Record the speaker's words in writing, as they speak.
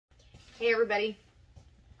Hey everybody,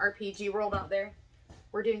 RPG world out there.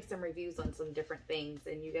 We're doing some reviews on some different things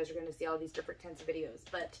and you guys are going to see all these different kinds of videos.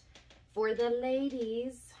 But for the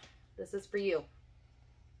ladies, this is for you.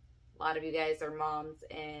 A lot of you guys are moms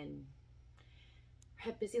and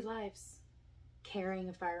have busy lives. Carrying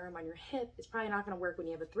a firearm on your hip is probably not going to work when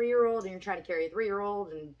you have a 3-year-old and you're trying to carry a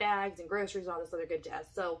 3-year-old and bags and groceries and all this other good jazz.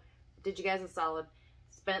 So did you guys a solid.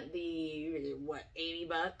 Spent the, what, 80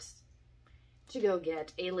 bucks to go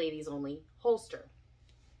get a ladies only holster.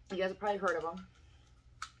 You guys have probably heard of them.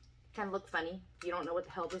 Kind of look funny. You don't know what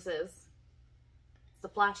the hell this is. It's the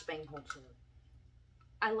flashbang holster.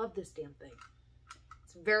 I love this damn thing.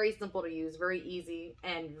 It's very simple to use, very easy,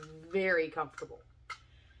 and very comfortable.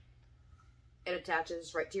 It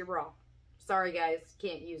attaches right to your bra. Sorry guys,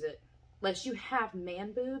 can't use it. Unless you have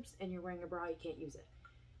man boobs and you're wearing a bra, you can't use it.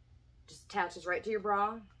 Just attaches right to your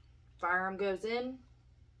bra. Firearm goes in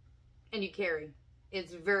and you carry.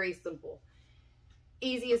 It's very simple.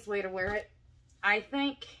 Easiest way to wear it, I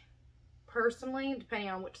think, personally, depending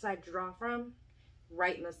on which side you draw from,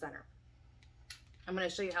 right in the center. I'm going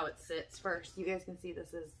to show you how it sits first. You guys can see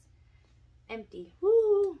this is empty.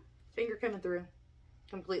 Woo! Finger coming through.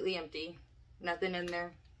 Completely empty. Nothing in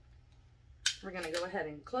there. We're going to go ahead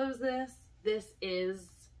and close this. This is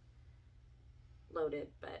loaded,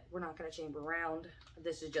 but we're not going to chamber around.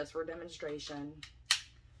 This is just for demonstration.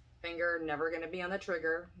 Finger never going to be on the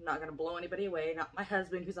trigger. Not going to blow anybody away. Not my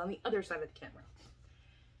husband who's on the other side of the camera.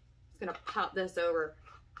 Just going to pop this over.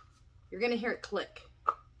 You're going to hear it click.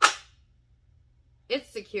 It's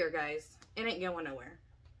secure, guys. It ain't going nowhere.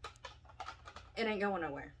 It ain't going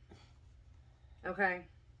nowhere. Okay?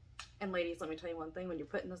 And ladies, let me tell you one thing. When you're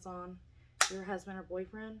putting this on, your husband or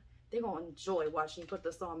boyfriend, they're going to enjoy watching you put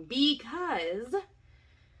this on because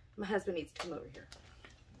my husband needs to come over here.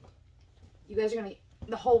 You guys are going to,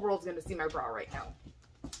 the whole world's going to see my bra right now.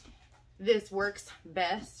 This works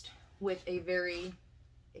best with a very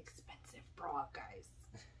expensive bra, guys.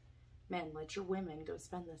 Men, let your women go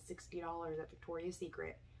spend the $60 at Victoria's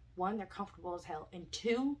Secret. 1, they're comfortable as hell. And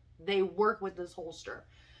 2, they work with this holster.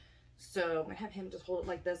 So I'm going to have him just hold it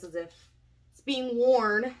like this as if it's being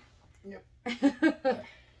worn. Yep.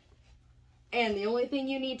 And the only thing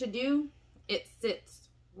you need to do, it sits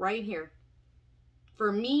right here.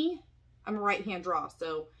 For me, I'm a right-hand draw,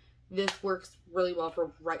 so this works really well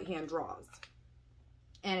for right-hand draws.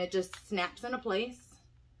 And it just snaps into place,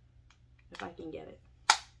 if I can get it.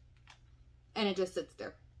 And it just sits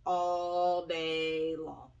there all day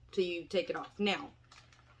long till you take it off. Now,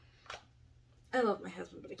 I love my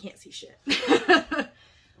husband, but I can't see shit.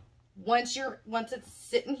 Once it's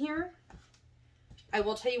sitting here, I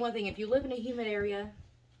will tell you one thing. If you live in a humid area,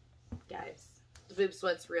 guys, the boob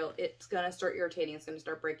sweat's real. It's going to start irritating. It's going to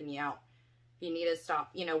start breaking you out. You need to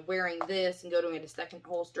stop, you know, wearing this and go to a second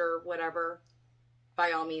holster, whatever.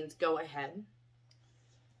 By all means, go ahead.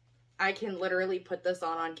 I can literally put this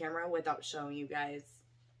on camera without showing you guys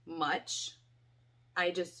much.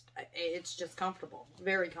 It's just comfortable.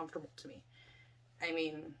 Very comfortable to me. I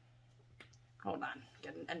mean, hold on.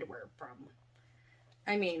 Get an underwear problem.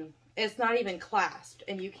 I mean, it's not even clasped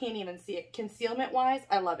and you can't even see it. Concealment wise,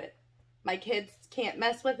 I love it. My kids can't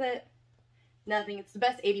mess with it. Nothing. It's the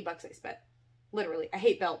best 80 bucks I spent. Literally. I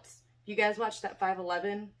hate belts. If you guys watched that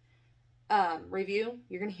 511 review,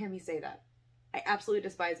 you're going to hear me say that. I absolutely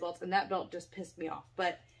despise belts and that belt just pissed me off.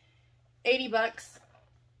 But 80 bucks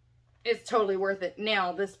is totally worth it.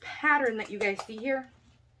 Now, this pattern that you guys see here,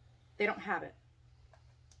 they don't have it.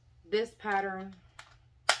 This pattern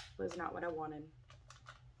was not what I wanted.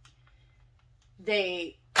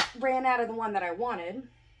 They ran out of the one that I wanted.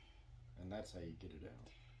 And that's how you get it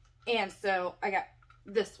out. And so I got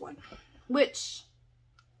this one, which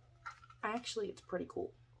actually it's pretty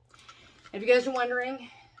cool. If you guys are wondering,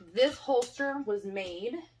 this holster was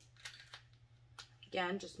made,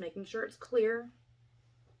 again, just making sure it's clear.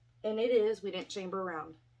 And it is, we didn't chamber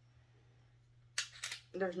around.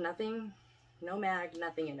 There's nothing, no mag,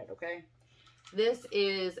 nothing in it, okay? This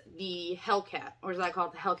is the Hellcat, or as I call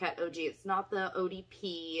it, the Hellcat OG. It's not the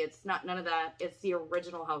ODP. It's not none of that. It's the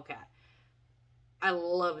original Hellcat. I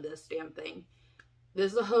love this damn thing.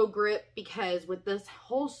 This is a hoe grip because with this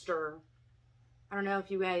holster, I don't know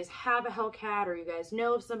if you guys have a Hellcat or you guys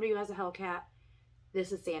know of somebody who has a Hellcat.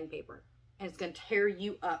 This is sandpaper. And it's going to tear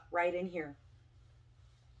you up right in here.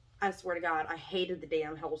 I swear to God, I hated the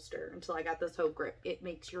damn holster until I got this hoe grip. It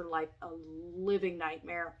makes your life a living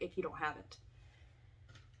nightmare if you don't have it.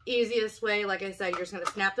 Easiest way, like I said, you're just going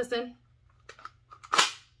to snap this in.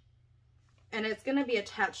 And it's going to be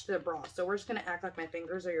attached to the bra. So we're just going to act like my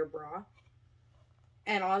fingers are your bra.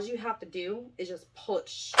 And all you have to do is just pull it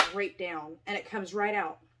straight down. And it comes right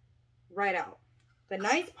out. right out. The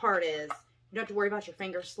nice part is you don't have to worry about your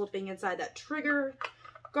fingers slipping inside that trigger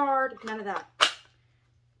guard. None of that.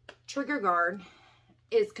 Trigger guard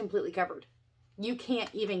is completely covered. You can't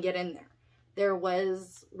even get in there. There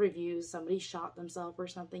was reviews, somebody shot themselves or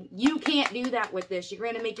something. You can't do that with this. You're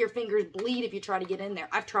going to make your fingers bleed if you try to get in there.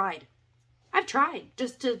 I've tried.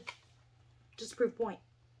 Just to prove point.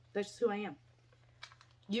 That's just who I am.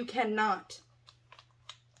 You cannot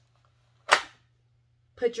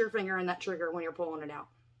put your finger in that trigger when you're pulling it out.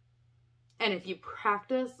 And if you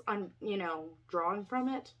practice on, you know, drawing from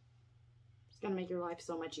it, it's going to make your life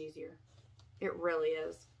so much easier. It really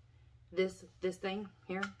is. This thing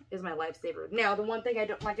here is my lifesaver. Now, the one thing I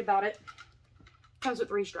don't like about it, comes with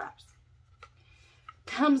 3 straps.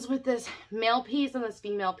 Comes with this male piece and this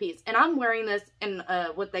female piece. And I'm wearing this in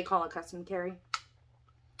what they call a custom carry,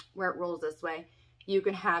 where it rolls this way. You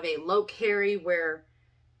can have a low carry where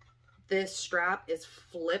this strap is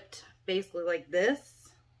flipped basically like this.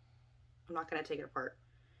 I'm not going to take it apart.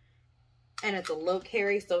 And it's a low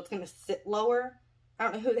carry, so it's going to sit lower. I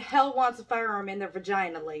don't know who the hell wants a firearm in their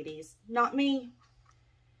vagina, ladies. Not me.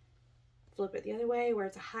 Flip it the other way where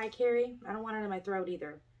it's a high carry. I don't want it in my throat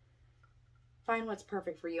either. Find what's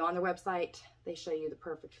perfect for you. On their website, they show you the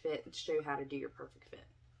perfect fit and show you how to do your perfect fit.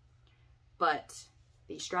 But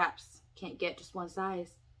these straps can't get just one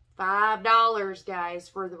size. $5, guys,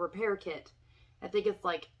 for the repair kit. I think it's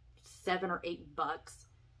like $7 or $8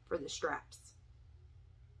 for the straps.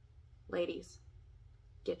 Ladies,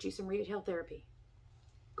 get you some retail therapy.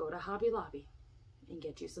 Go to Hobby Lobby and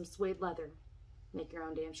get you some suede leather. Make your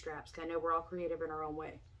own damn straps. I know we're all creative in our own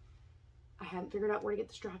way. I haven't figured out where to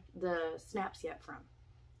get the snaps yet from.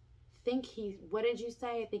 What did you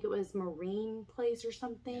say? I think it was Marine Place or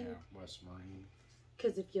something. Yeah, West Marine.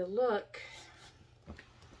 Because if you look,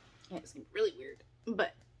 it's really weird,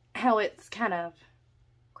 but how it's kind of,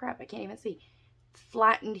 crap, I can't even see,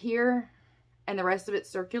 flattened here and the rest of it's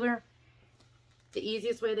circular. The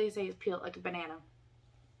easiest way they say is peel it like a banana.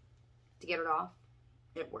 To get it off,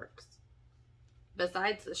 it works.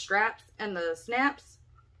 Besides the straps and the snaps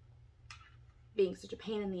being such a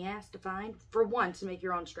pain in the ass to find, for one, to make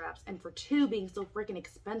your own straps, and for 2, being so freaking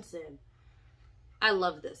expensive. I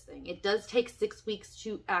love this thing. It does take 6 weeks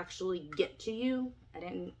to actually get to you. I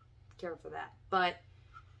didn't care for that, but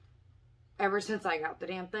ever since I got the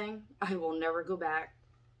damn thing, I will never go back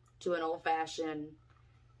to an old-fashioned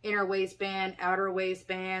inner waistband, outer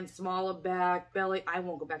waistband, smaller back, belly. I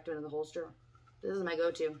won't go back to another holster. This is my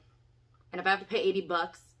go-to. And if I have to pay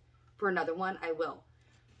 $80 for another one, I will.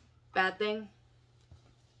 Bad thing,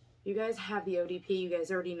 you guys have the ODP. You guys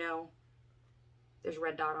already know there's a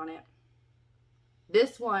red dot on it.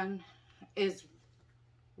 This one is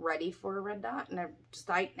ready for a red dot, and just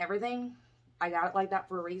tight and everything. I got it like that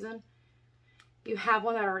for a reason. You have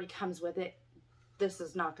one that already comes with it. This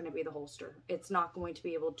is not going to be the holster. It's not going to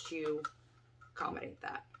be able to accommodate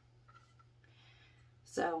that.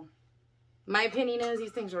 So, my opinion is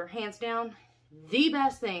these things are hands down the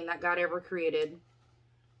best thing that God ever created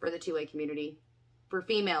for the 2A community. For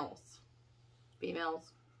females.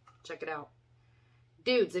 Females, check it out.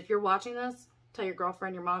 Dudes, if you're watching this, tell your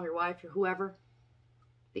girlfriend, your mom, your wife, your whoever.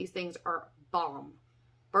 These things are bomb.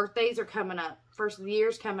 Birthdays are coming up. First of the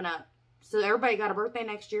year's coming up. So everybody got a birthday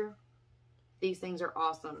next year. These things are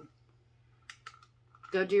awesome.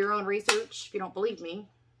 Go do your own research if you don't believe me.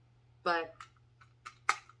 But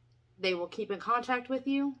they will keep in contact with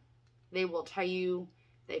you. They will tell you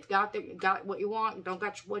they've got what you want, don't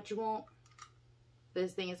got what you want.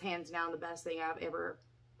 This thing is hands down the best thing I've ever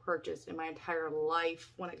purchased in my entire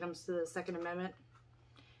life when it comes to the Second Amendment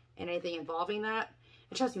and anything involving that.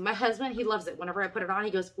 And trust me, my husband, he loves it. Whenever I put it on,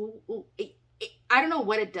 he goes, ooh, ooh. I don't know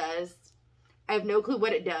what it does. I have no clue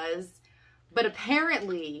what it does. But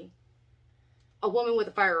apparently, a woman with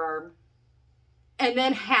a firearm and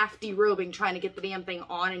then half derobing trying to get the damn thing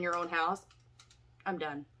on in your own house, I'm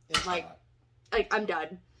done. It's like I'm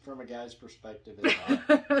done. From a guy's perspective, it's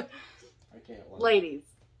hot. I can't lie. Ladies,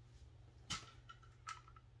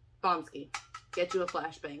 Bomsky, get you a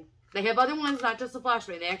flashbang. They have other ones, not just a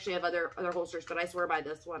flashbang. They actually have other holsters, but I swear by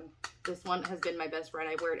this one. This one has been my best friend.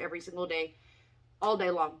 I wear it every single day, all day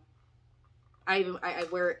long. I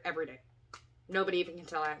wear it every day. Nobody even can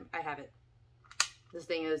tell I have it. This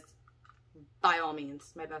thing is, by all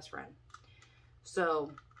means, my best friend.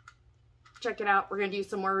 So, check it out. We're going to do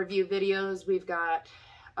some more review videos. We've got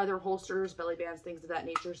other holsters, belly bands, things of that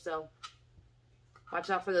nature. So, watch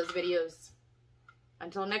out for those videos.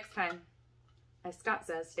 Until next time, as Scott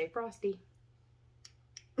says, stay frosty.